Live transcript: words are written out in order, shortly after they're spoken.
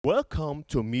Welcome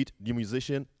to meet the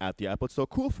musician at the airport store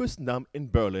Kurfürstendamm in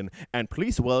Berlin. And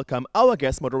please welcome our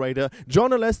guest moderator,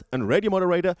 journalist and radio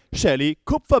moderator, Shelley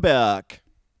Kupferberg.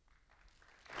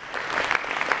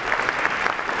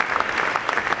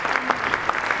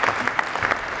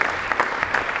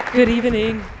 Good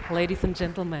evening, ladies and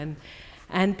gentlemen.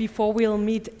 And before we'll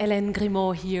meet Hélène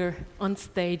Grimaud here on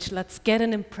stage, let's get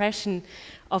an impression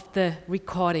of the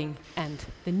recording and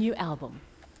the new album,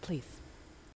 please.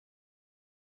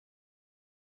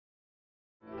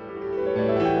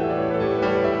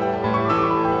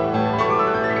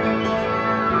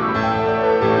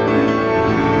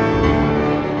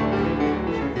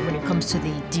 When it comes to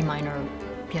the D minor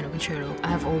piano concerto, I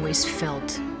have always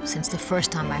felt, since the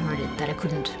first time I heard it, that I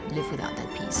couldn't live without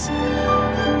that piece.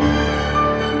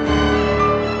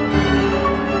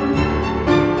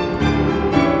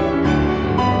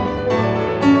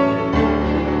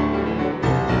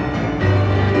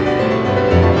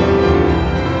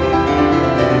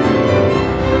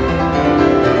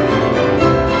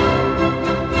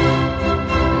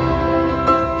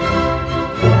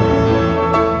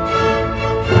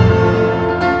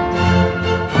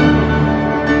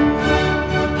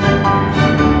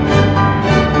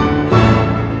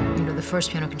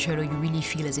 First piano concerto, you really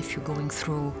feel as if you're going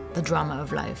through the drama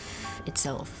of life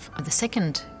itself. The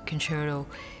second concerto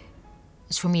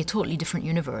is for me a totally different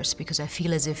universe, because I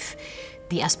feel as if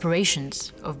the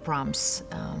aspirations of Brahms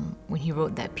when he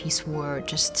wrote that piece were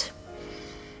just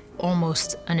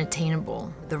almost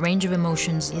unattainable. The range of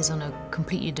emotions is on a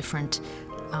completely different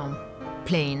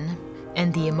plane,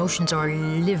 and the emotions are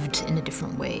lived in a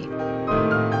different way.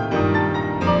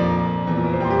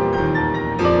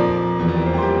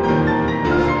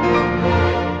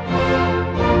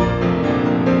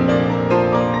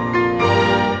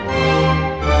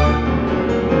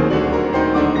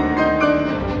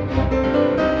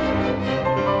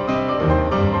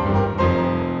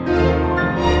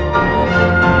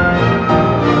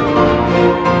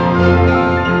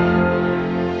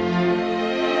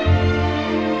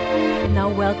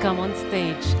 Welcome on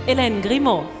stage, Hélène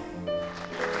Grimaud.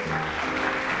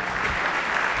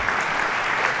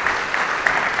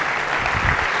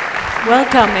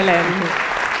 Welcome, Hélène.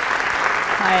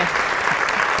 Hi.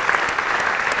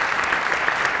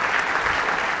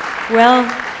 Well,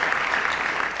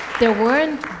 there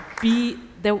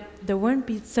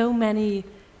weren't so many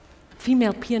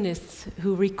female pianists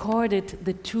who recorded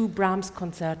the two Brahms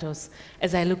concertos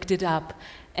as I looked it up.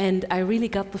 And I really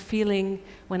got the feeling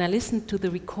when I listened to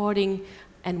the recording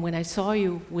and when I saw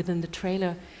you within the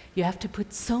trailer, you have to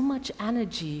put so much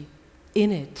energy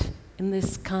in it, in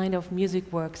this kind of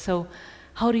music work. So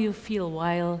how do you feel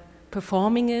while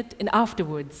performing it and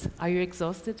afterwards? Are you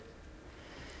exhausted?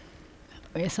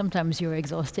 Yeah, sometimes you're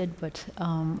exhausted, but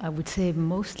I would say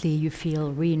mostly you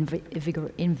feel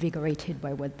invigorated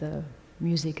by what the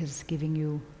music is giving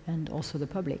you, and also the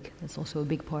public. That's also a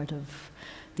big part of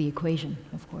the equation,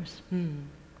 of course.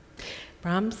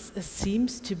 Brahms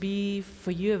seems to be,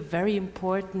 for you, a very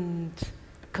important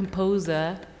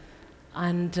composer.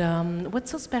 And what's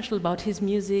so special about his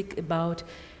music, about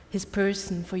his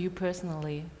person, for you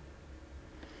personally?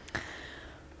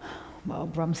 Well,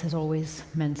 Brahms has always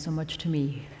meant so much to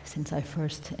me since I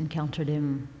first encountered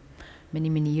him many,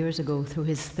 many years ago through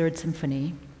his Third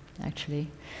Symphony,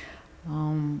 actually.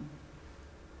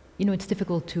 It's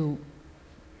difficult to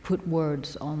put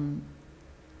words on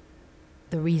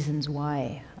the reasons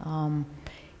why.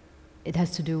 It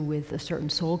has to do with a certain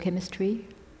soul chemistry,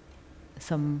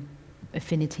 some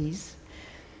affinities,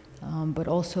 but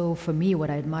also for me what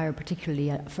I admire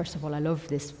particularly, first of all, I love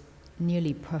this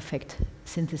nearly perfect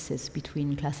synthesis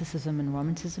between classicism and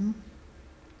romanticism.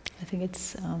 I think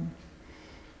it's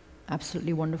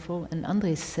absolutely wonderful. And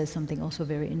Andres says something also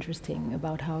very interesting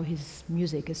about how his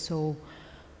music is so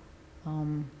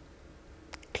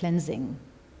cleansing,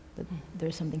 that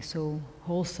there's something so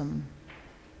wholesome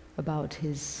about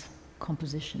his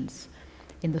compositions.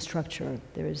 In the structure,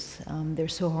 they're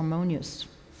so harmonious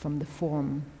from the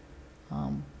form.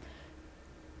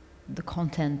 The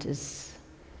content is,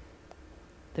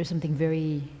 there's something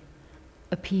very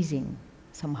appeasing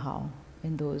somehow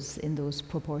in those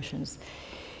proportions.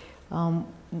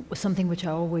 Something which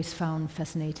I always found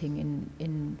fascinating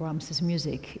in Brahms's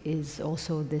music is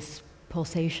also this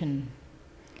pulsation,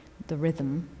 the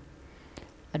rhythm.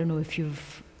 I don't know if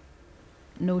you've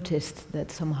noticed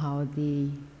that somehow the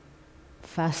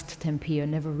fast tempi are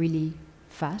never really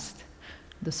fast.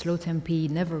 The slow tempi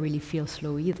never really feel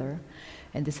slow either.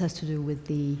 And this has to do with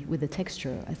the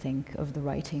texture, I think, of the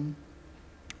writing,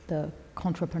 the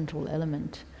contrapuntal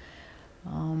element.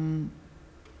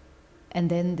 And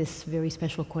then this very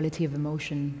special quality of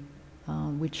emotion,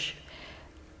 which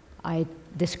I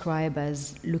describe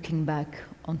as looking back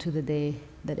onto the day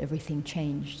that everything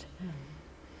changed.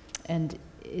 And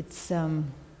it's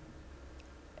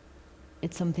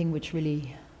something which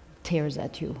really tears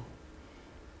at you.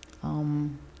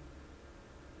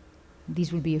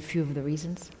 These will be a few of the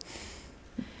reasons.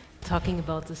 Talking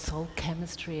about the soul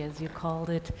chemistry, as you called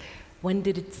it, when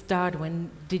did it start? When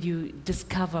did you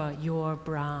discover your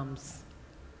Brahms?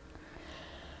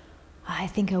 I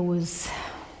think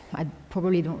I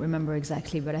probably don't remember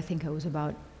exactly, but I think I was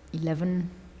about 11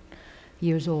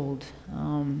 years old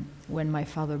when my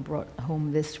father brought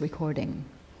home this recording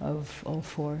of all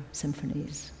 4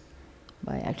 symphonies,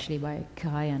 by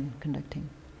Karajan conducting.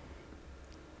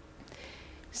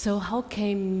 So how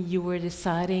came you were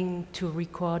deciding to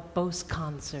record both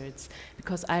concerts?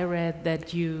 Because I read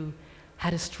that you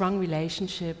had a strong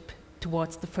relationship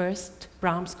towards the first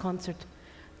Brahms concert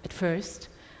at first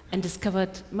and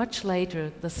discovered much later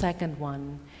the second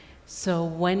one. So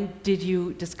when did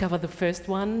you discover the first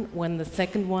one, when the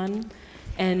second one?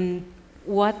 And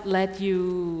what led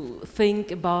you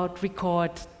think about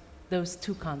record those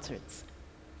 2 concerts?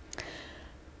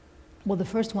 Well, the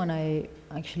first one I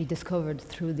actually discovered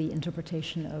through the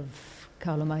interpretation of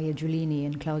Carlo Maria Giulini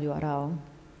and Claudio Arrau.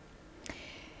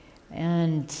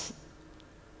 And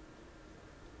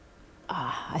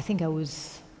I think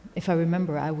if I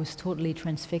remember, I was totally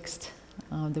transfixed.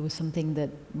 There was something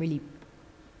that really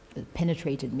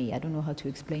penetrated me. I don't know how to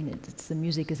explain it. The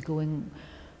music is going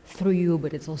through you,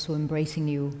 but it's also embracing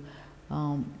you.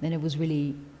 And it was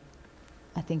really,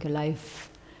 I think, a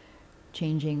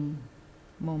life-changing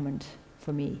moment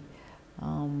for me.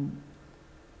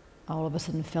 All of a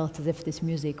sudden felt as if this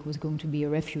music was going to be a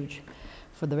refuge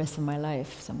for the rest of my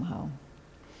life somehow.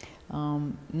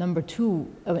 Number 2,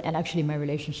 and actually my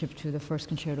relationship to the first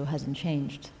concerto hasn't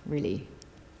changed, really.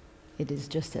 It is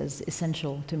just as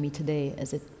essential to me today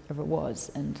as it ever was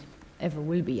and ever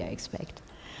will be, I expect.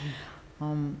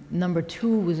 Number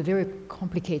 2 was a very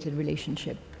complicated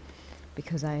relationship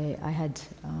because I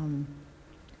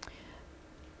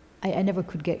never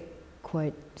could get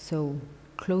quite so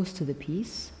close to the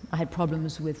piece. I had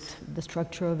problems with the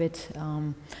structure of it.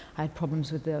 I had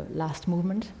problems with the last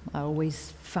movement. I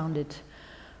always found it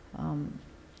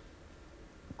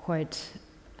quite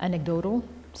anecdotal,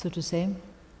 so to say.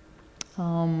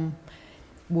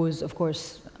 Was, of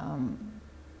course,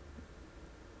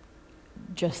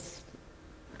 just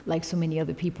like so many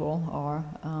other people are,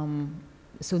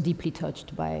 so deeply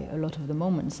touched by a lot of the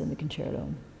moments in the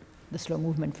concerto. The slow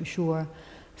movement for sure,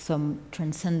 some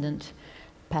transcendent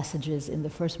passages in the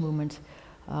first movement,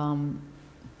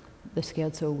 the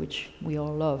scherzo, which we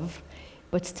all love,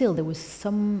 but still there was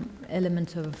some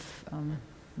element of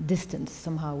distance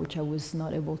somehow, which I was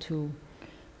not able to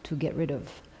get rid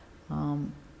of.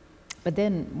 But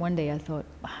then one day I thought,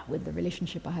 with the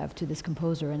relationship I have to this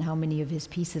composer and how many of his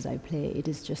pieces I play, it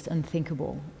is just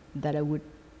unthinkable that I would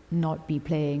not be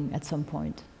playing at some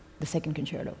point the second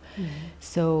concerto. Mm-hmm.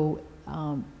 So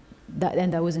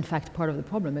that was in fact part of the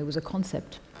problem. It was a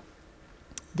concept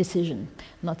decision,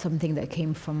 not something that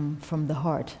came from the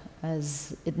heart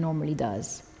as it normally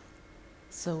does.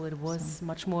 So it was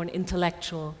much more an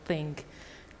intellectual thing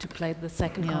to play the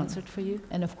second concert for you?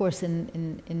 And of course,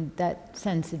 in that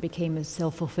sense, it became a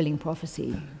self-fulfilling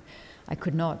prophecy. I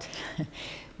could not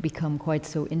become quite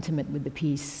so intimate with the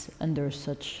piece under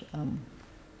such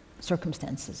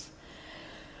circumstances.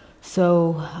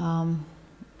 So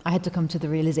I had to come to the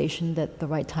realization that the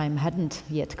right time hadn't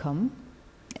yet come,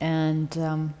 and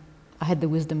I had the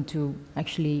wisdom to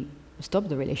actually stop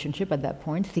the relationship at that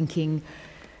point, thinking,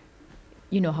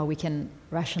 you know how we can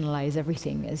rationalize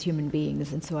everything as human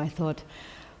beings. And so I thought,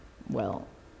 well,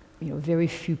 very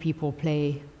few people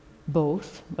play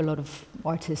both. A lot of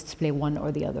artists play one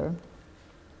or the other.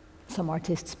 Some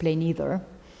artists play neither.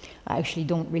 I actually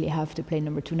don't really have to play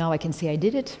number 2. Now I can say I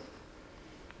did it.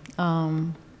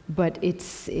 But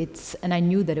it's and I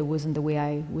knew that it wasn't the way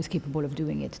I was capable of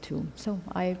doing it too. So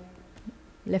I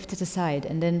left it aside.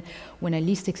 And then when I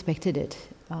least expected it,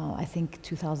 I think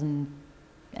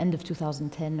end of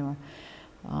 2010, or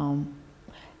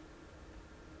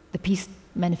the piece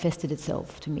manifested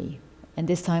itself to me. And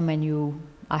this time I knew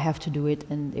I have to do it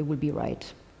and it will be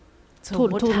right. So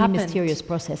what totally happened? Mysterious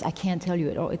process. I can't tell you.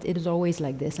 It is always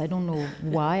like this. I don't know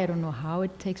why. I don't know how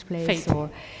it takes place. Fate. Or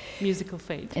musical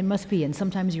fate. It must be. And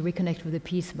sometimes you reconnect with a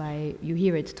piece you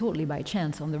hear it totally by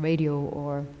chance on the radio,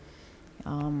 or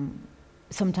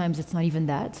sometimes it's not even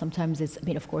that. Sometimes it's,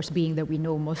 of course, being that we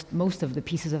know most of the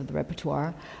pieces of the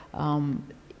repertoire,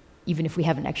 even if we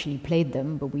haven't actually played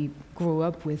them, but we grew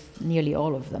up with nearly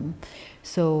all of them.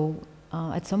 So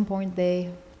at some point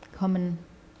they come and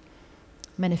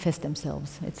manifest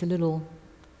themselves. It's a little,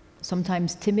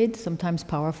 sometimes timid, sometimes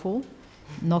powerful,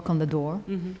 knock on the door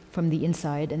from the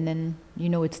inside, and then you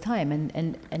know it's time.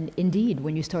 And indeed,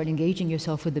 when you start engaging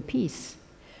yourself with the piece,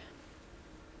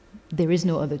 there is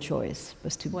no other choice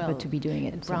but to be doing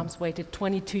it. Brahms waited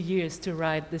 22 years to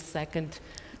write the second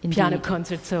Indeed. piano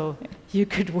concert, so you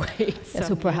could wait. Yeah,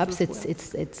 so perhaps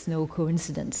it's no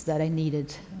coincidence that I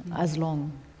needed as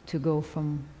long to go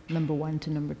from number 1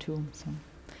 to number 2.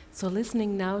 So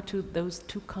listening now to those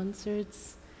 2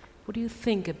 concerts, what do you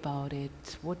think about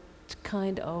it? What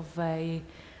kind of a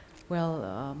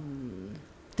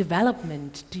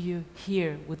development do you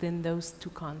hear within those 2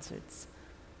 concerts?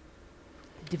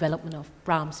 Development of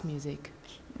Brahms music.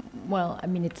 Well, I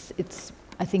mean, it's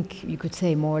I think you could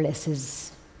say more or less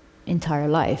his entire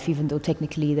life, even though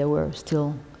technically there were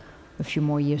still a few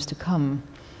more years to come.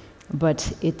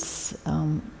 But it's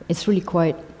really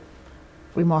quite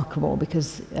remarkable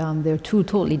because they're 2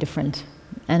 totally different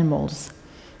animals.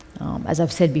 As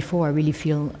I've said before, I really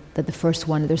feel that the first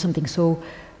one, there's something so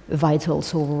vital,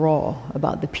 so raw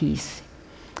about the piece,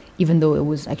 even though it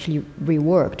was actually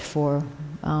reworked for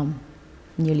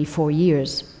nearly 4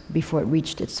 years before it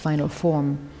reached its final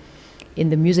form. In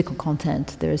the musical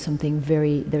content, there is something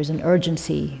there's an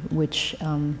urgency which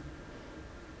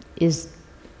is,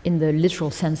 in the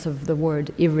literal sense of the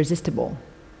word, irresistible.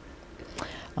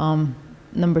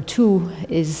 Number 2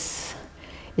 is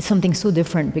something so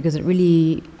different because it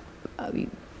really,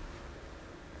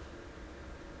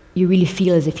 you really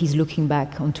feel as if he's looking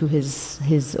back onto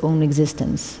his own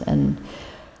existence, and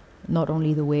not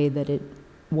only the way that it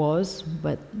was,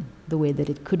 but the way that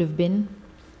it could have been.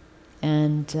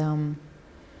 And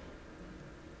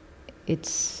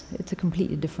it's a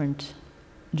completely different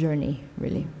journey,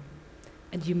 really.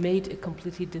 And you made a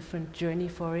completely different journey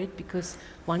for it, because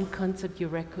one concert you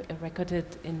recorded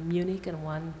in Munich and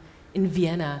one in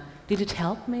Vienna. Did it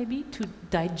help maybe to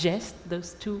digest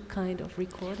those 2 kind of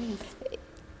recordings?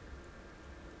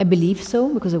 I believe so,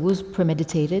 because it was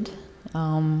premeditated,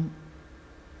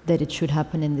 that it should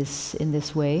happen in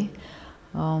this way.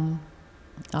 I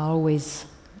always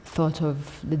thought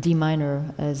of the D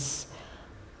minor as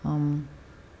a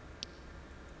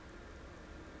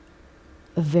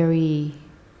very,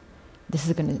 this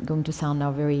is going to sound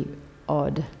now very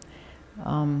odd,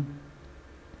 a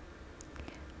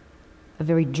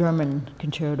very German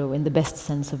concerto in the best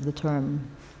sense of the term,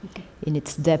 in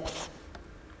its depth,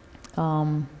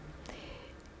 in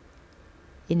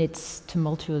its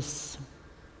tumultuous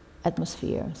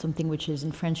atmosphere, something which is,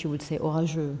 in French you would say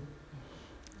orageux.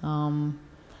 The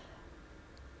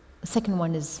second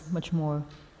one is much more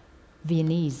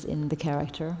Viennese in the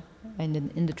character and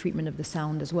in the treatment of the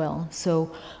sound as well.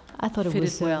 So I thought it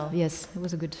was yes, it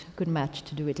was a good match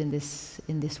to do it in this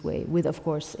way, with, of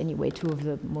course, anyway, 2 of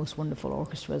the most wonderful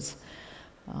orchestras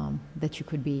that you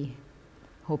could be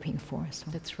hoping for. So.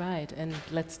 That's right. And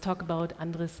let's talk about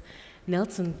Andres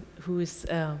Nelson, who is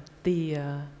the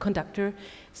conductor.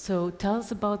 So tell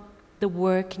us about the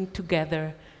working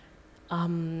together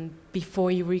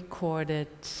before you recorded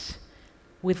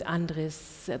with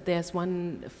Andres. There's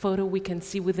one photo we can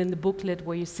see within the booklet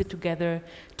where you sit together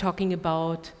talking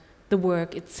about the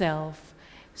work itself.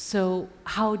 So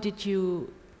how did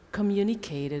you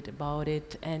communicate about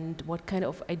it, and what kind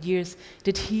of ideas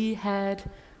did he had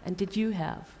and did you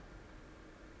have?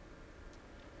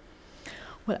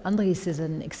 Well, Andres is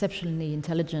an exceptionally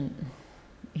intelligent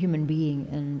human being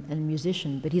and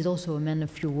musician, but he's also a man of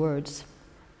few words.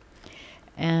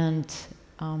 And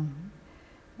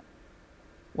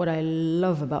what I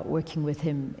love about working with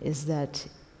him is that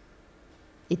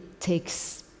it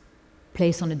takes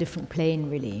place on a different plane,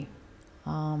 really.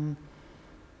 You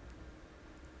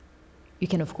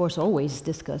can, of course, always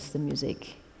discuss the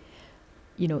music.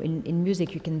 You know, in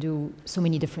music you can do so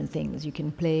many different things. You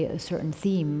can play a certain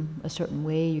theme a certain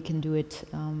way, you can do it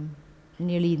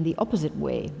nearly in the opposite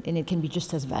way, and it can be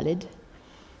just as valid.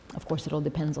 Of course, it all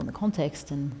depends on the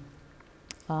context and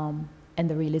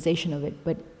the realization of it,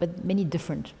 but many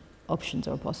different options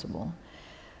are possible.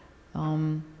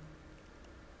 And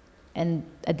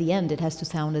at the end, it has to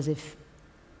sound as if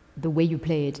the way you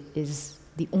play it is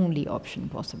the only option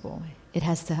possible. It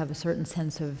has to have a certain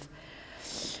sense of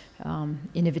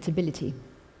inevitability.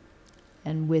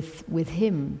 And with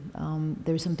him,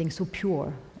 there's something so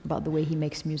pure about the way he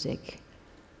makes music.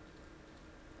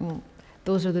 Well,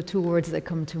 those are the 2 words that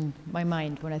come to my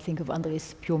mind when I think of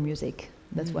Andres' pure music.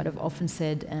 That's what I've often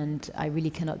said, and I really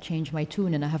cannot change my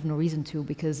tune, and I have no reason to,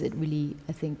 because it really,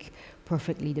 I think,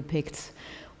 perfectly depicts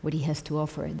what he has to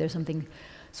offer. There's something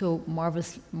so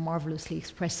marvelously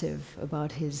expressive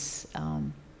about his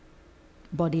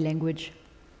body language,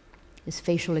 his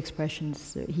facial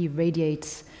expressions. He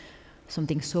radiates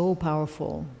something so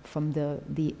powerful from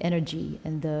the energy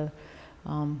and the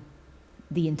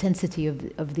intensity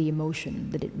of the emotion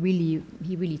that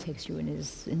he really takes you in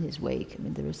his wake. I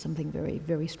mean, there is something very,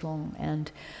 very strong.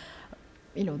 And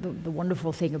you know, the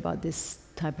wonderful thing about this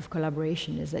type of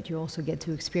collaboration is that you also get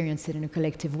to experience it in a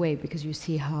collective way, because you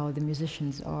see how the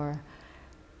musicians are,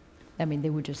 I mean, they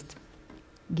would just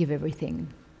give everything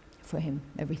for him,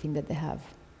 everything that they have,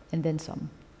 and then some.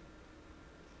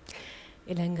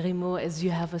 Hélène Grimaud, as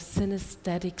you have a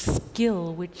synesthetic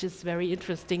skill, which is very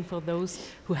interesting for those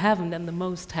who haven't, and the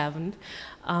most haven't,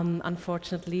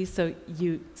 unfortunately. So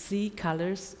you see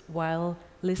colors while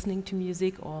listening to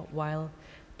music or while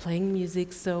playing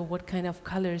music. So what kind of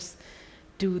colors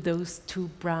do those two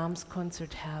Brahms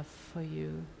concerts have for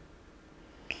you?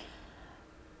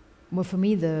 Well, for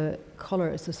me, the color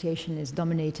association is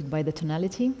dominated by the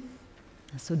tonality.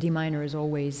 So D minor is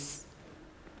always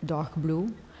dark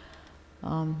blue.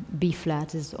 B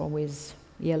flat is always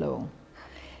yellow.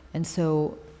 And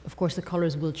so, of course, the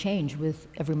colors will change with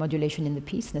every modulation in the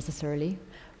piece necessarily,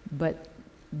 but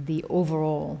the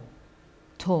overall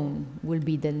tone will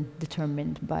be then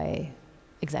determined by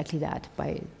exactly that,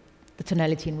 by the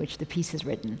tonality in which the piece is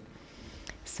written.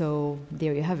 So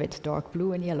there you have it, dark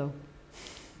blue and yellow.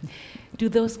 Do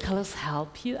those colors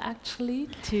help you actually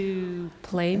to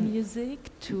play music,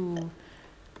 to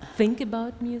think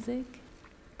about music?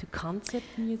 To concept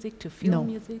music, to feel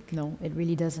music? No, it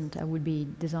really doesn't. I would be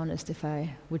dishonest if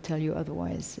I would tell you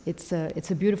otherwise. It's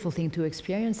a beautiful thing to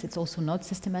experience. It's also not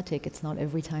systematic. It's not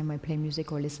every time I play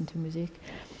music or listen to music,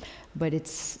 but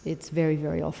it's very,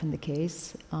 very often the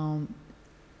case.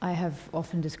 I have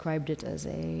often described it as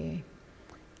a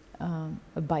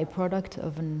byproduct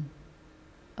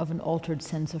of an altered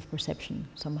sense of perception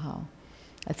somehow.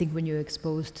 I think when you're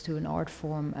exposed to an art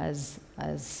form as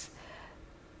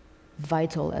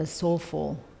vital, as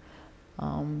soulful,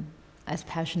 as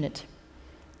passionate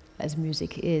as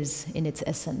music is in its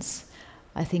essence,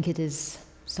 I think it is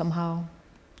somehow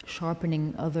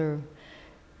sharpening other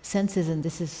senses, and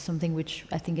this is something which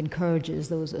I think encourages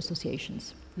those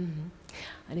associations. Mm-hmm.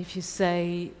 And if you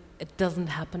say it doesn't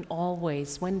happen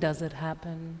always, when does it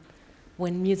happen?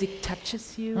 When music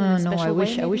touches you in a special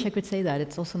way? I wish I could say that.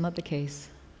 It's also not the case.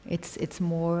 It's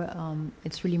more.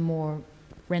 It's really more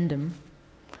random.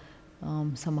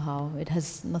 Somehow, it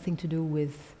has nothing to do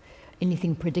with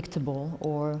anything predictable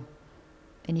or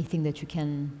anything that you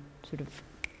can sort of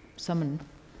summon.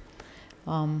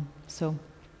 So,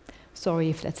 sorry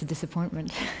if that's a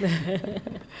disappointment.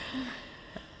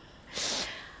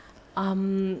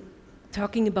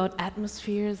 Talking about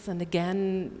atmospheres, and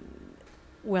again,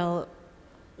 well,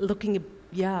 looking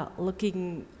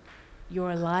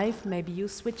your life, maybe you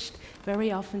switched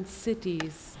very often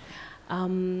cities.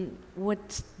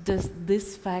 What does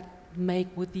this fact make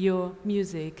with your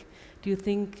music? Do you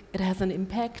think it has an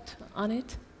impact on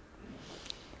it?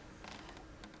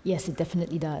 Yes, it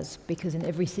definitely does, because in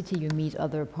every city you meet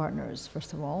other partners,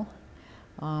 first of all.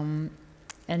 And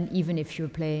even if you're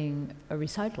playing a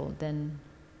recital, then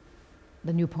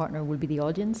the new partner will be the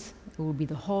audience, it will be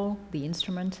the hall, the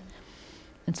instrument.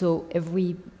 And so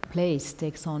every place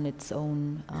takes on its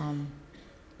own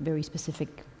very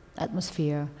specific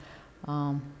atmosphere,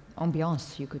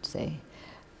 ambiance, you could say.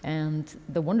 And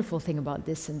the wonderful thing about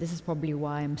this, and this is probably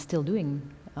why I'm still doing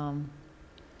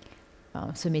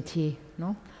ce métier,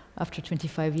 no? After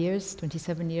 25 years,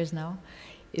 27 years now,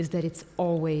 is that it's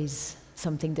always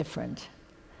something different.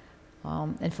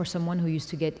 And for someone who used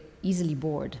to get easily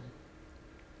bored,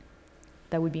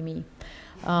 that would be me.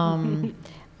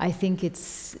 I think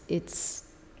it's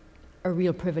a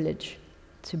real privilege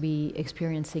to be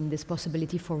experiencing this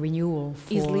possibility for renewal.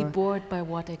 Easily bored by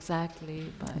what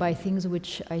exactly? By things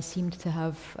which I seemed to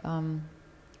have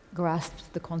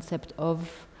grasped the concept of.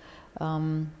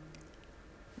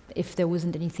 If there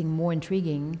wasn't anything more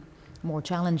intriguing, more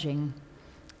challenging,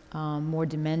 more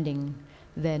demanding,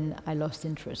 then I lost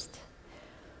interest.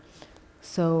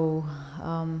 So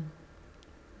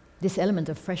this element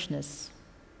of freshness,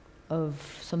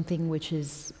 of something which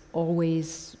is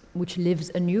always, which lives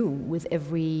anew with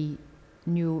every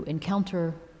new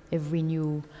encounter, every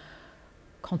new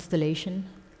constellation.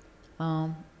 I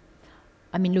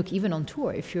mean, look, even on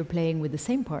tour, if you're playing with the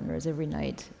same partners every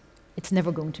night, it's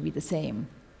never going to be the same.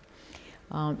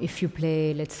 If you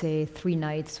play, let's say, 3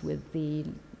 nights with the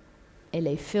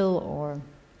LA Phil or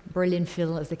Berlin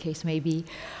Phil, as the case may be,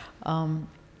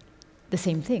 the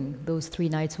same thing. Those 3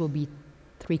 nights will be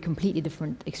 3 completely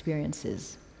different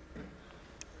experiences.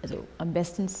 so am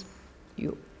bestens,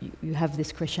 you have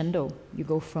this crescendo. You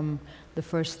go from the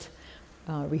first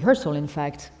rehearsal, in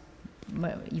fact,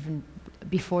 even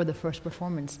before the first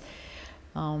performance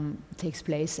takes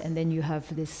place, and then you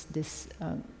have this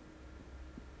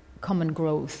common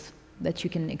growth that you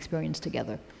can experience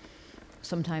together.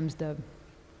 Sometimes the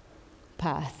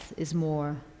path is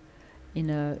more in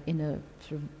a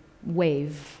sort of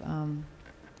wave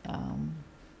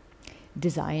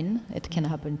design. It can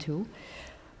happen too,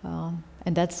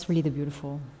 and that's really the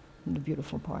beautiful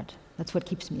part. That's what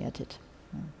keeps me at it.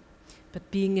 But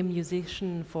being a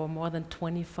musician for more than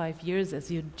 25 years,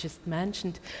 as you just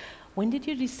mentioned, when did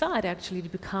you decide actually to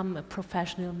become a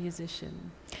professional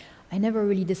musician? I never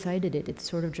really decided it. It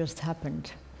sort of just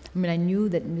happened. I mean, I knew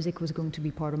that music was going to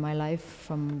be part of my life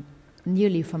from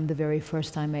the very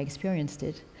first time I experienced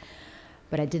it,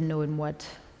 but I didn't know in what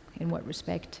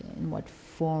respect, in what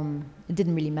form. It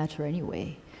didn't really matter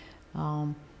anyway.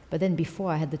 But then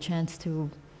before I had the chance to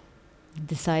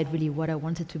decide really what I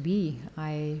wanted to be,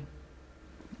 I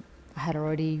had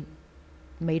already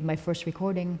made my first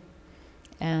recording,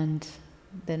 and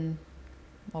then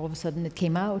all of a sudden it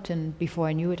came out, and before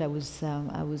I knew it, I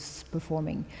was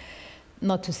performing.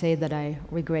 Not to say that I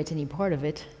regret any part of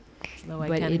it. No,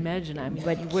 I can imagine. I mean,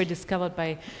 you were discovered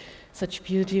by such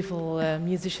beautiful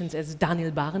musicians as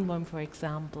Daniel Barenboim, for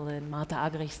example, and Martha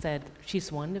Agrich said,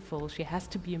 she's wonderful, she has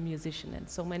to be a musician, and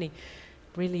so many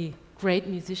really great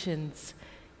musicians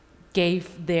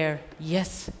gave their,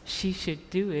 yes, she should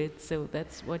do it, so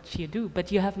that's what you do.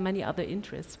 But you have many other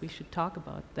interests, we should talk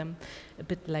about them a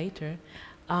bit later.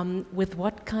 With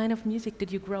what kind of music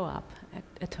did you grow up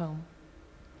at home?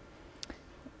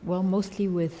 Well, mostly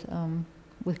with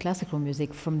classical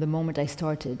music from the moment I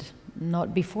started.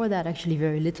 Not before that, actually,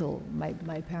 very little.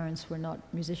 My parents were not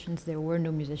musicians. There were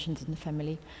no musicians in the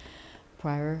family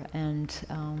prior, and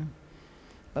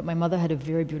but my mother had a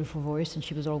very beautiful voice, and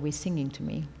she was always singing to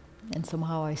me. And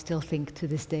somehow I still think to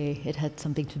this day it had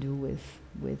something to do with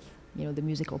the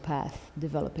musical path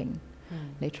developing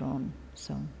later on.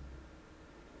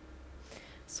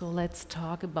 So let's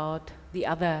talk about the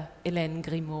other Hélène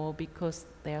Grimaud, because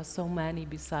there are so many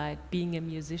beside being a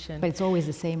musician. But it's always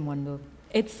the same one, though.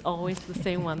 It's always the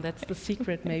same one. That's the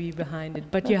secret maybe behind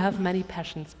it. But you have many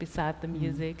passions beside the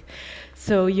music.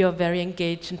 So you're very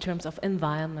engaged in terms of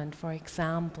environment, for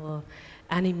example,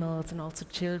 animals and also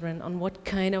children. On what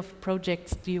kind of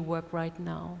projects do you work right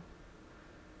now?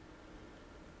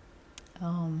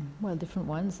 Well, different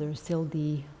ones. There's still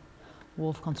the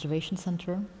Wolf Conservation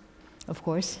Center, of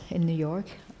course, in New York,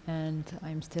 and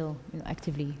I'm still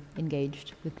actively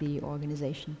engaged with the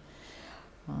organization.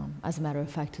 As a matter of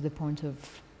fact, to the point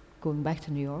of going back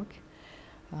to New York,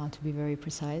 to be very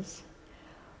precise.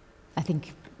 I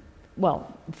think,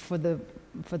 well, for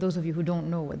those of you who don't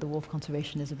know what the wolf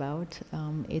conservation is about,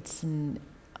 it's an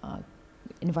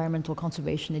environmental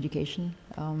conservation education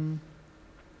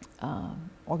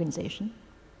organization.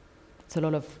 It's a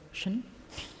lot of shin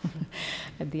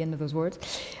at the end of those words.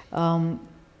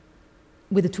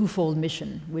 With a twofold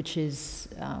mission, which is,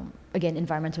 again,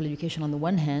 environmental education on the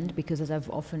one hand, because as I've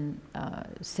often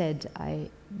said, I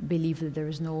believe that there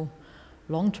is no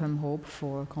long-term hope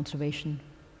for conservation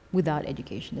without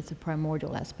education. It's a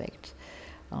primordial aspect,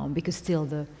 because still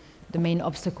the main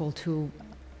obstacle to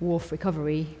wolf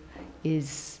recovery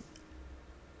is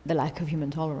the lack of human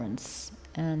tolerance,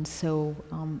 and so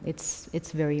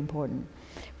it's very important.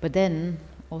 But then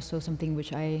also something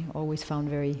which I always found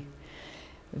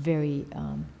very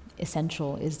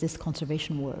essential is this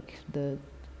conservation work, the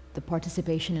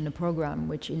participation in a program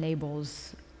which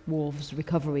enables wolves'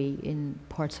 recovery in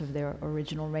parts of their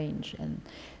original range. And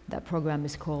that program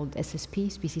is called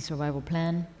SSP, Species Survival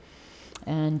Plan,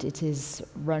 and it is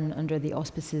run under the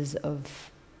auspices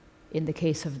of, in the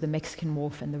case of the Mexican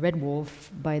wolf and the red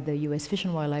wolf, by the US Fish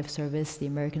and Wildlife Service, the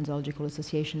American Zoological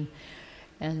Association,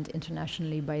 and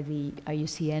internationally by the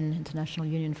IUCN, International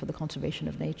Union for the Conservation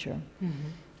of Nature. Mm-hmm.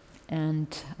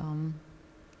 And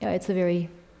it's a very,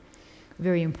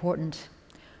 very important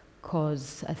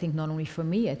cause, I think, not only for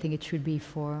me, I think it should be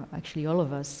for actually all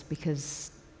of us,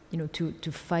 because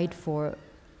to fight for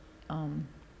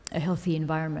a healthy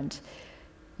environment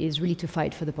is really to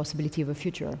fight for the possibility of a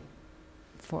future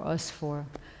for us, for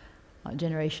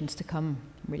generations to come,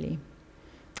 really.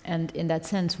 And in that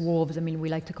sense, wolves, I mean, we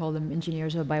like to call them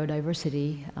engineers of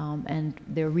biodiversity, and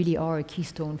they really are a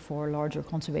keystone for larger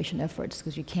conservation efforts,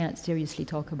 because you can't seriously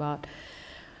talk about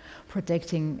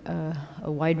protecting a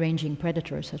wide-ranging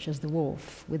predator such as the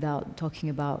wolf without talking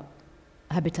about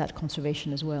habitat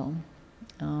conservation as well.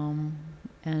 And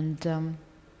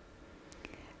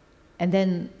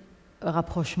then a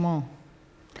rapprochement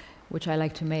which I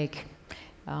like to make,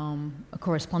 a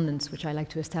correspondence which I like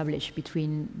to establish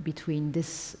between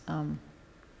this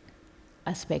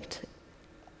aspect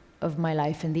of my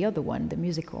life and the other one, the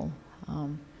musical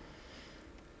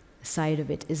side of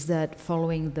it, is that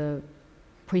following the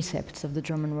precepts of the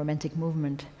German Romantic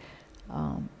movement,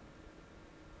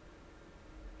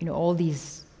 all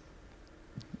these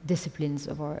disciplines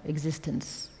of our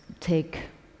existence take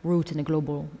root in a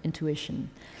global intuition.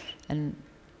 And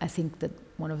I think that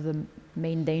one of the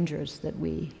main dangers that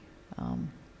we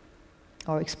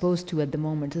are exposed to at the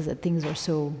moment is that things are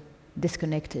so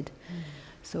disconnected,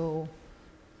 so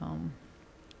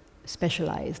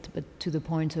specialized, but to the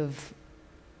point of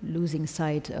losing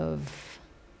sight of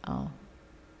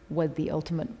what the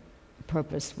ultimate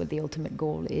purpose, what the ultimate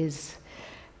goal is.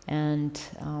 And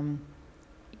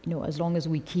as long as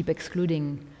we keep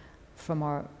excluding from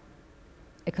our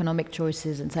economic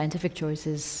choices and scientific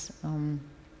choices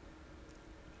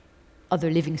other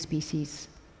living species,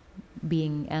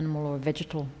 being animal or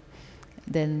vegetal,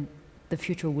 then the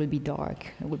future will be dark.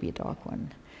 It will be a dark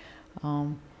one.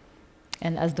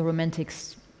 And as the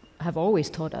Romantics have always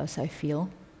taught us, I feel,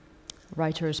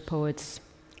 writers, poets,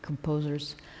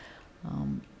 composers,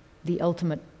 the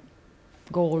ultimate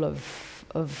goal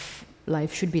of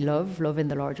life should be love in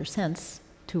the larger sense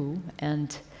too,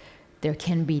 and there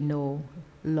can be no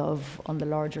love on the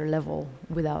larger level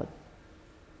without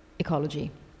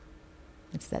ecology.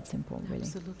 It's that simple, really.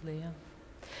 Absolutely, yeah.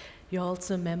 You're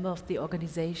also a member of the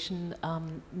organization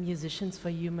Musicians for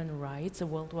Human Rights, a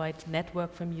worldwide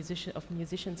network for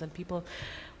musicians and people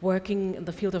working in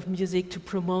the field of music to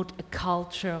promote a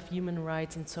culture of human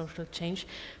rights and social change.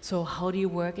 So how do you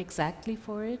work exactly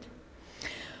for it?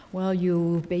 Well,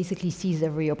 you basically seize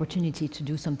every opportunity to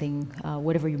do something,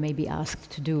 whatever you may be asked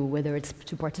to do, whether it's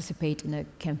to participate in a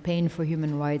campaign for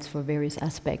human rights for various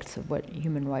aspects of what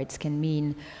human rights can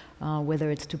mean,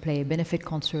 whether it's to play a benefit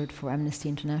concert for Amnesty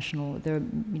International. There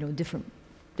are different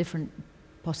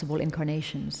possible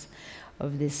incarnations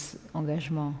of this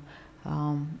engagement,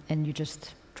 and you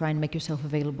just try and make yourself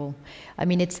available. I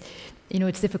mean, it's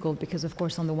difficult because, of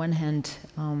course, on the one hand,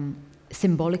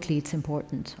 symbolically it's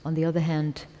important. On the other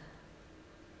hand,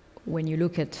 when you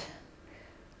look at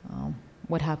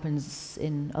what happens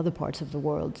in other parts of the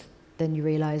world, then you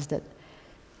realize that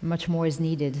much more is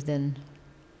needed than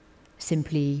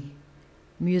simply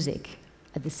music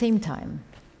at the same time.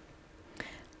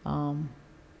 And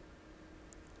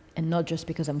not just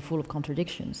because I'm full of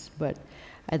contradictions, but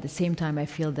at the same time I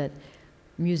feel that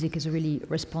music is really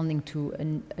responding to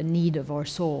a need of our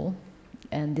soul,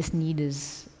 and this need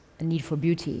is a need for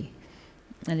beauty.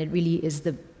 And it really is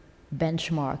the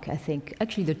benchmark, I think.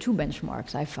 Actually, there are two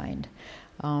benchmarks I find.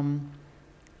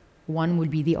 One would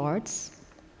be the arts,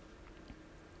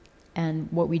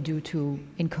 and what we do to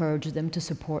encourage them, to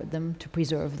support them, to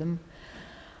preserve them,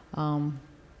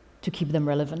 to keep them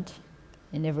relevant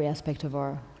in every aspect of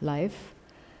our life.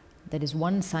 That is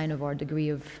one sign of our degree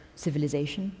of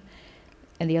civilization.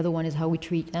 And the other one is how we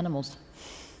treat animals.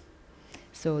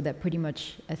 So that pretty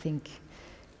much, I think,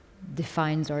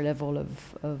 defines our level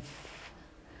of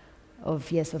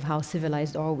how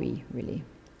civilized are we, really.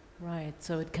 Right,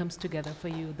 so it comes together for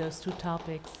you, those two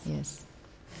topics. Yes.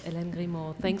 Hélène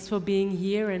Grimaud, thanks for being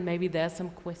here, and maybe there are some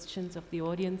questions of the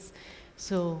audience.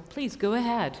 So please, go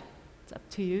ahead. It's up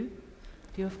to you.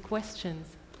 Do you have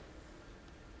questions?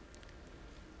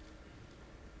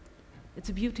 It's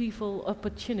a beautiful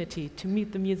opportunity to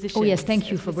meet the musicians. Oh yes,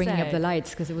 thank you for bringing up the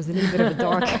lights, because it was a little bit of a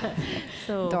dark,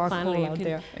 so dark hole out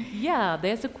there. Yeah,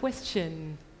 there's a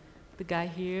question. The guy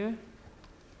here.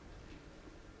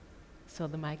 So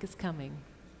the mic is coming.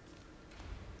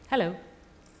 Hello.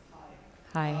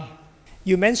 Hi.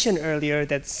 You mentioned earlier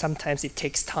that sometimes it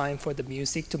takes time for the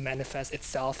music to manifest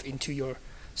itself into your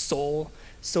soul.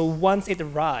 So once it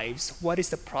arrives, what is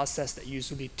the process that you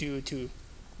usually do to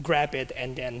grab it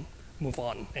and then move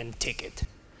on and take it?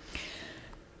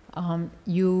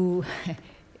 You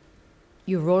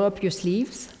roll up your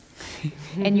sleeves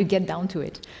and you get down to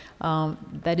it.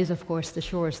 That is, of course, the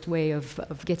surest way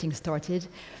of getting started.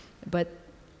 But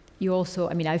you also,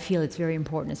 I feel it's very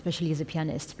important, especially as a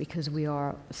pianist, because we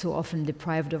are so often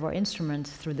deprived of our instrument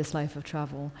through this life of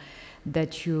travel,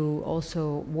 that you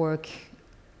also work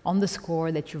on the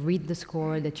score, that you read the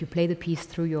score, that you play the piece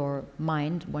through your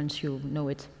mind once you know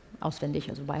it auswendig,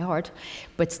 also by heart,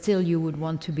 but still you would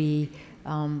want to be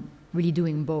really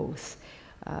doing both.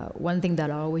 One thing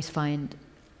that I always find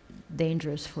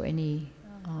dangerous for any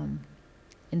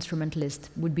instrumentalist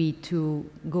would be to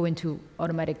go into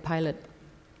automatic pilot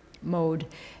mode,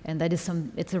 and that is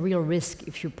it's a real risk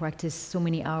if you practice so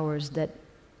many hours that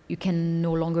you can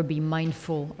no longer be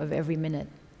mindful of every minute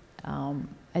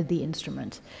at the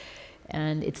instrument.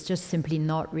 And it's just simply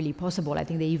not really possible. I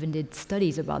think they even did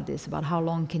studies about this, about how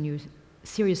long can you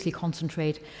seriously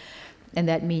concentrate, and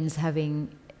that means having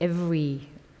every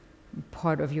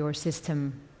part of your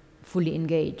system fully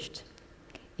engaged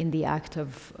in the act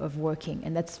of working,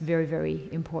 and that's very, very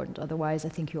important. Otherwise, I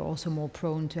think you're also more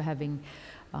prone to having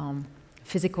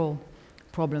physical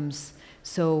problems.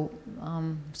 So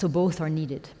both are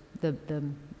needed. The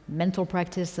mental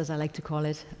practice, as I like to call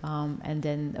it, and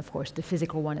then, of course, the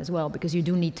physical one as well, because you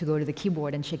do need to go to the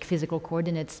keyboard and check physical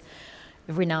coordinates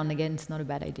every now and again. It's not a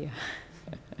bad idea.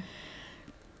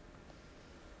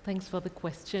 Thanks for the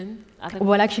question.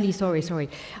 Well, actually, sorry.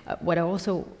 What I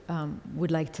also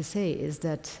would like to say is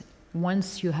that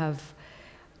once you have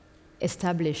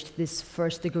established this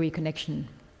first degree connection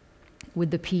with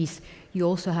the piece, you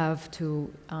also have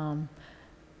to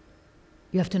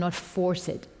not force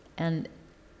it, and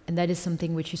that is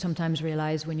something which you sometimes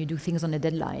realize when you do things on a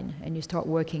deadline and you start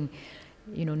working.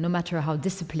 You know, no matter how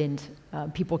disciplined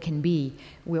people can be,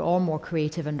 we're all more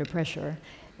creative under pressure,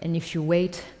 and if you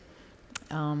wait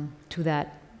to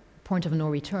that point of no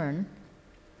return,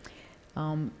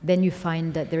 then you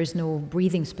find that there is no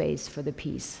breathing space for the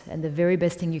piece. And the very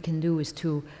best thing you can do is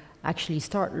to actually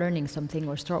start learning something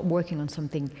or start working on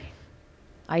something,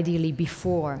 ideally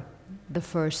before the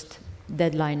first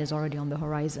deadline is already on the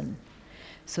horizon,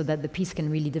 so that the piece can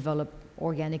really develop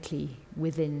organically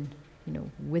within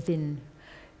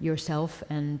yourself.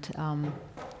 And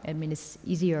I mean, it's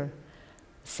easier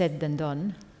said than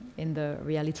done in the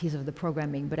realities of the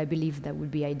programming, but I believe that would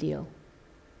be ideal.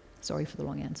 Sorry for the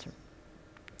long answer.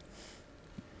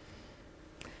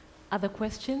 Other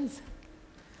questions?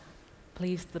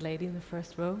 Please, the lady in the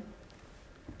first row.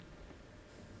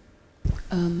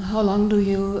 How long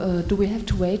do we have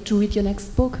to wait to read your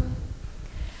next book?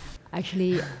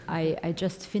 Actually, I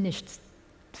just finished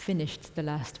the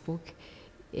last book,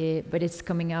 but it's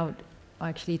coming out.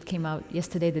 Actually, it came out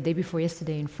yesterday, the day before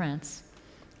yesterday, in France.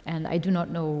 And I do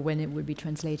not know when it will be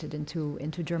translated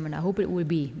into German. I hope it will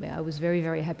be. I was very,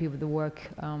 very happy with the work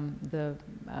the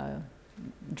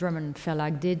German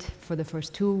Verlag did for the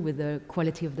first two, with the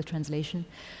quality of the translation.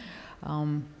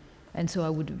 And so I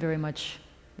would very much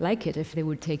like it if they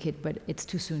would take it, but it's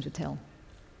too soon to tell.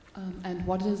 And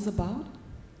what is it about?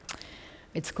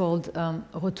 It's called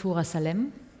Retour à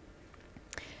Salem.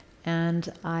 And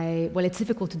it's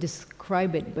difficult to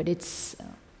describe it, but it's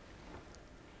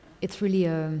really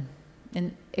an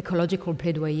ecological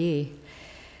plaidoyer,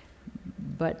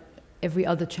 but every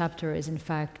other chapter is in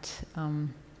fact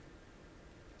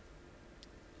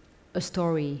a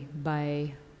story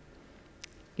by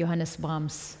Johannes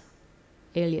Brahms,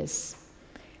 alias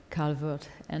Karl Wirth,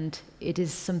 and it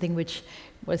is something which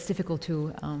was difficult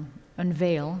to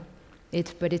unveil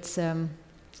it, but it's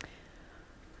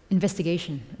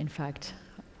investigation, in fact.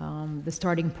 The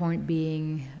starting point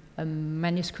being a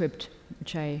manuscript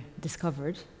which I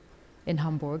discovered in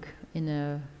Hamburg in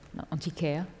an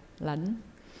antiquaire, Laden,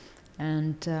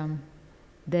 and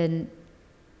then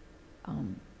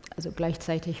also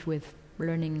gleichzeitig with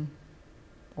learning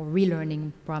or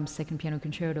relearning Brahms' Second Piano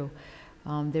Concerto,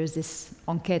 there's this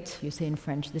enquête, you say in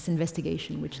French, this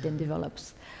investigation which then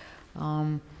develops.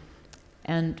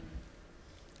 And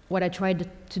what I tried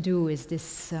to do is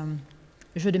this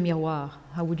jeu de miroir.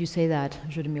 How would you say that,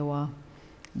 jeu de miroir?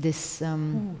 This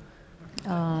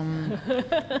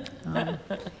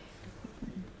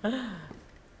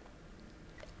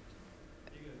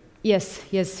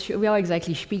yes, well,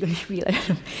 exactly, Spiegel.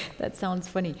 That sounds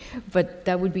funny, but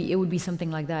it would be something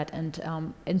like that,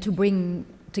 and to bring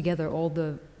together all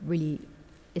the really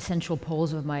essential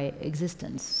poles of my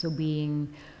existence. So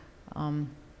being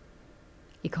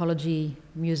ecology,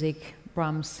 music,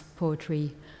 Brahms,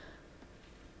 poetry,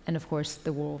 and of course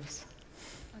the wolves.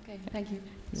 Okay, thank you.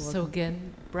 So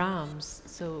again, Brahms.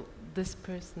 So this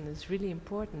person is really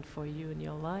important for you in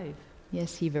your life.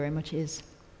 Yes, he very much is.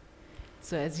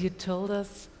 So as you told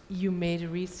us, you made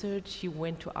research, you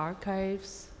went to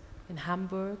archives in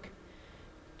Hamburg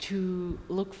to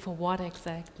look for what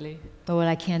exactly? Oh, well,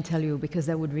 I can't tell you because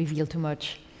that would reveal too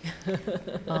much.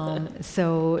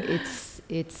 So it's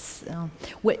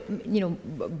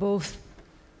both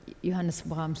Johannes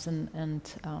Brahms and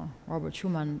Robert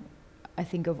Schumann, I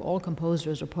think of all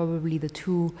composers, are probably the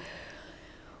two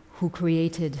who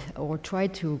created or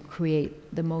tried to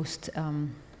create the most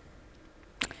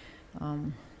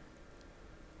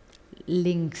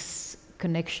links,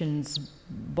 connections,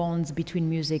 bonds between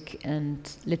music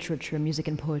and literature, music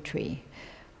and poetry.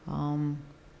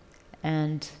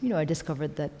 And I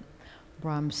discovered that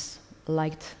Brahms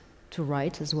liked to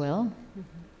write as well.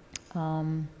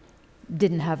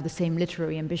 didn't have the same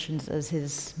literary ambitions as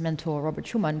his mentor Robert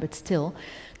Schumann, but still,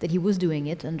 that he was doing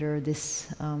it under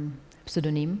this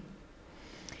pseudonym.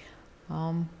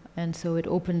 And so it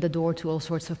opened the door to all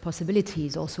sorts of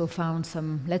possibilities. Also found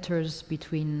some letters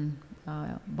between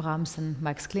Brahms and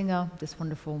Max Klinger, this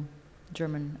wonderful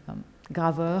German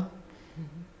graveur.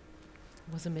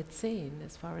 Was a Mäzen,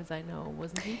 as far as I know,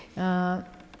 wasn't he?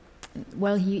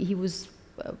 Well, he was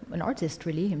an artist,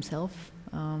 really, himself.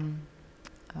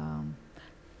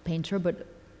 Painter, but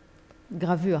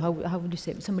graveur, how would you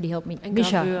say? Somebody help me.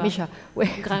 Misha.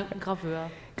 Graveur.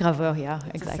 Graveur, yeah,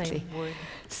 It's exactly. the same word.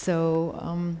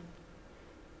 So,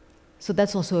 so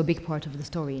that's also a big part of the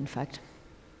story, in fact.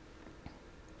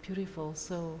 Beautiful.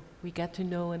 So we get to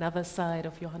know another side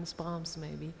of Johannes Brahms,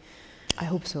 maybe. I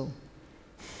hope so.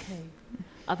 Okay.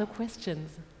 Other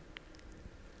questions?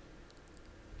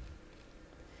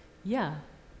 Yeah,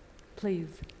 please.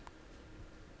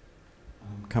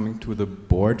 Coming to the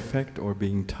bored fact or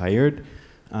being tired,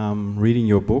 reading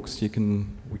your books, we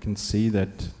can see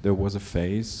that there was a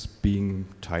phase being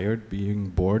tired, being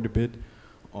bored a bit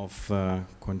of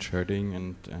concerting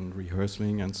and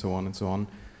rehearsing and so on and so on.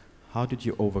 How did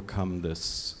you overcome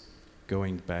this,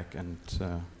 going back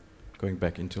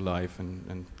into life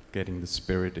and getting the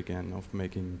spirit again of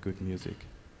making good music?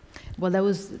 Well, that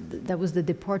was the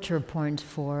departure point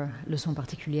for Leçons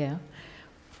particulières,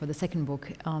 for the second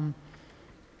book.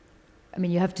 I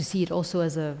mean, you have to see it also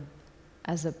as a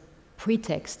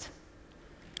pretext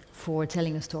for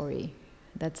telling a story.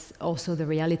 That's also the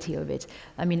reality of it.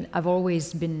 I mean, I've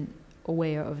always been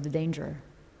aware of the danger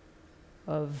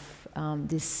of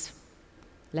this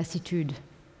lassitude.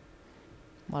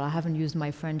 Well, I haven't used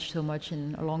my French so much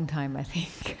in a long time, I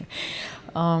think.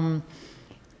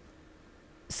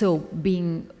 So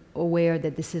being aware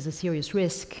that this is a serious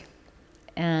risk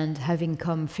and having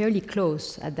come fairly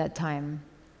close at that time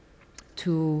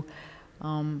to,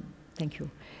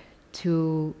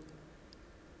 to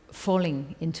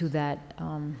falling into that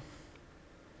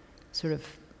sort of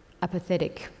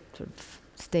apathetic sort of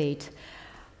state,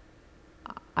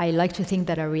 I like to think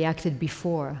that I reacted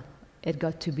before it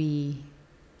got to be,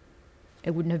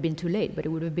 it wouldn't have been too late, but it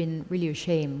would have been really a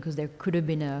shame because there could have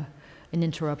been an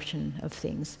interruption of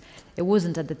things. It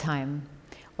wasn't at the time.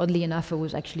 Oddly enough, it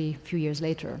was actually a few years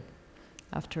later,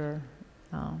 after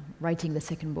writing the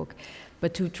second book.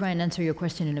 But to try and answer your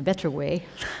question in a better way,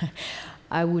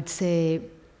 I would say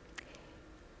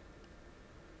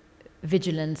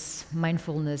vigilance,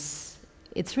 mindfulness,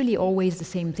 it's really always the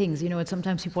same things. You know,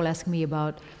 sometimes people ask me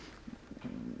about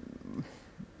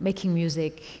making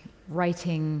music,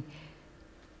 writing,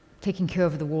 taking care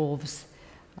of the wolves.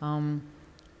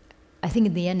 I think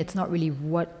in the end it's not really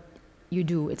what you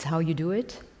do, it's how you do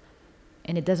it.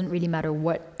 And it doesn't really matter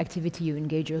what activity you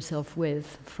engage yourself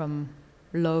with, from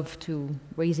love to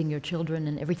raising your children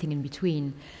and everything in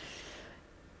between.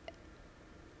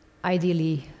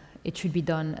 Ideally, it should be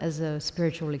done as a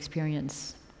spiritual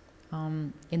experience,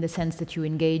 in the sense that you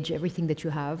engage everything that you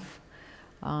have,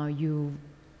 you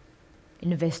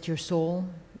invest your soul,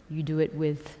 you do it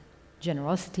with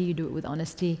generosity, you do it with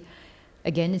honesty.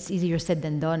 Again, it's easier said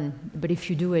than done, but if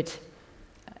you do it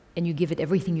and you give it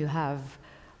everything you have,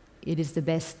 it is the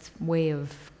best way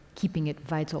of keeping it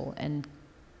vital and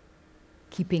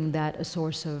keeping that a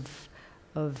source of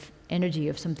energy,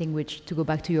 of something which, to go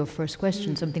back to your first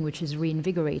question, something which is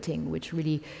reinvigorating, which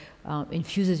really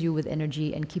infuses you with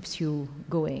energy and keeps you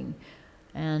going.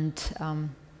 And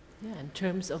yeah, in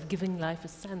terms of giving life a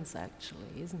sense,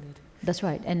 actually, isn't it? That's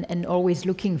right, and always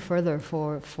looking further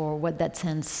for what that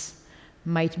sense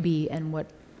might be and what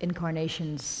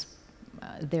incarnations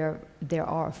there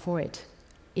are for it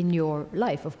in your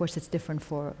life. Of course, it's different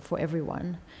for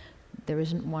everyone. There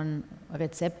isn't one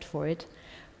recept for it,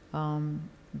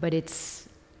 but it's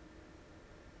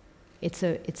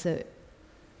a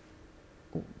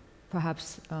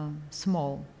perhaps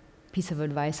small piece of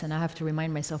advice, and I have to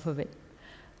remind myself of it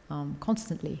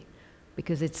constantly,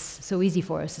 because it's so easy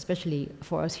for us, especially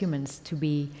for us humans, to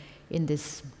be in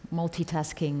this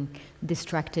multitasking,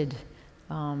 distracted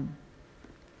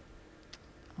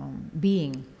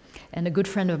being. And a good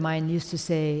friend of mine used to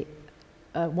say,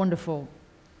 a wonderful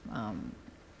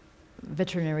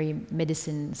veterinary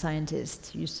medicine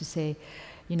scientist used to say,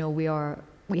 you know,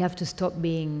 we have to stop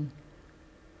being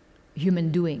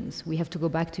human doings. We have to go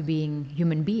back to being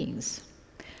human beings,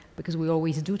 because we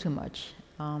always do too much.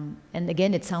 And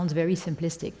again, it sounds very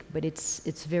simplistic, but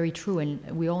it's very true, and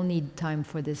we all need time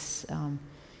for this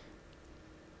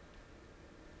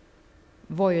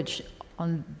voyage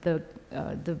on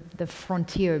the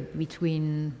frontier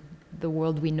between the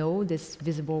world we know, this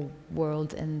visible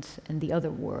world, and the other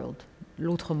world,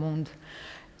 l'autre monde.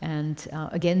 And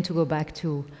again, to go back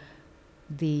to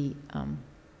the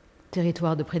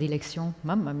territoire de prédilection,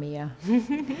 mamma mia,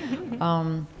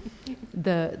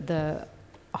 the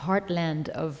heartland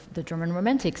of the German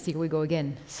Romantics. Here we go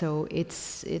again. So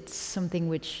it's something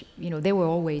which, they were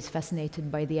always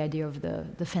fascinated by the idea of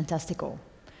the fantastical,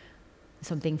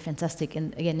 something fantastic,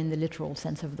 and again in the literal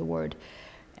sense of the word.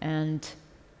 And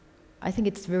I think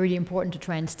it's very important to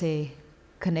try and stay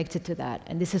connected to that.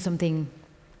 And this is something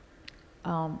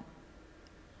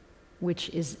which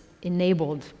is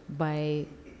enabled by,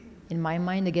 in my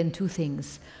mind, again, two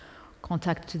things: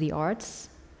 contact to the arts.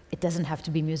 It doesn't have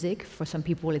to be music. For some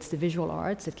people, it's the visual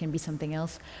arts. It can be something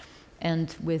else.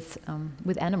 And with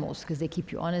animals, because they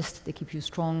keep you honest, they keep you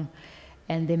strong,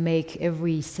 and they make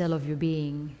every cell of your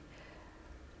being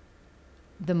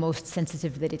the most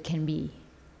sensitive that it can be.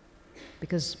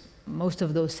 Because most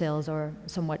of those cells are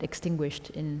somewhat extinguished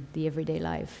in the everyday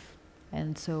life.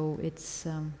 And so it's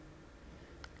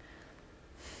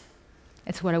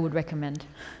what I would recommend.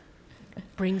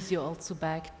 Brings you also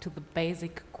back to the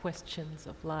basic questions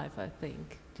of life, I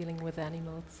think, dealing with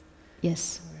animals.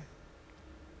 Yes. Or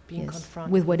being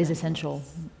confronted with what is animals. essential.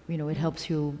 It helps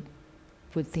you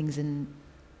put things in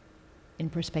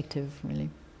perspective, really.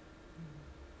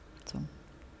 So.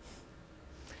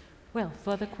 Well,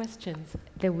 further questions?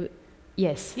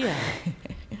 Yes. Yeah,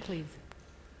 please.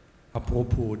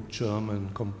 Apropos German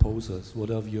composers, what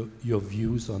are your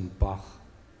views on Bach?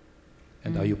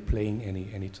 And are you playing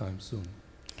anytime soon?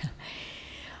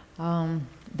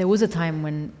 There was a time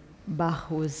when Bach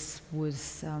was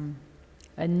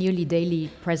a nearly daily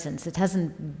presence. It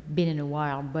hasn't been in a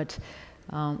while, but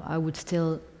I would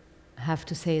still have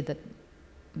to say that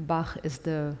Bach is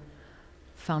the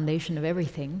foundation of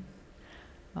everything.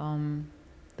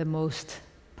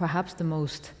 Perhaps the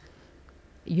most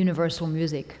universal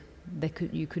music that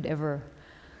you could ever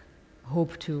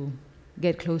hope to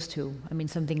get close to. I mean,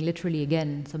 something literally,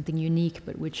 again, something unique,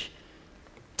 but which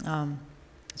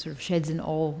sort of sheds in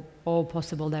all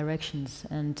possible directions.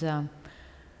 And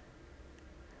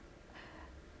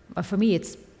for me,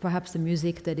 it's perhaps the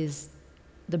music that is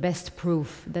the best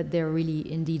proof that there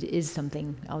really indeed is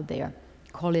something out there.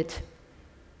 Call it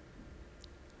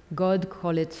God,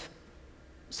 call it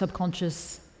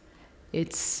subconscious.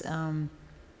 It's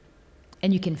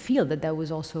and you can feel that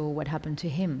was also what happened to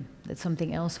him, that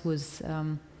something else was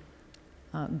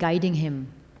guiding him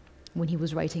when he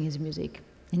was writing his music.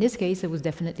 In this case, it was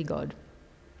definitely God.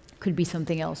 Could be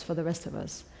something else for the rest of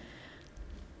us.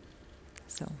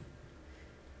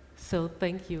 So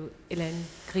thank you, Hélène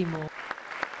Grimaud.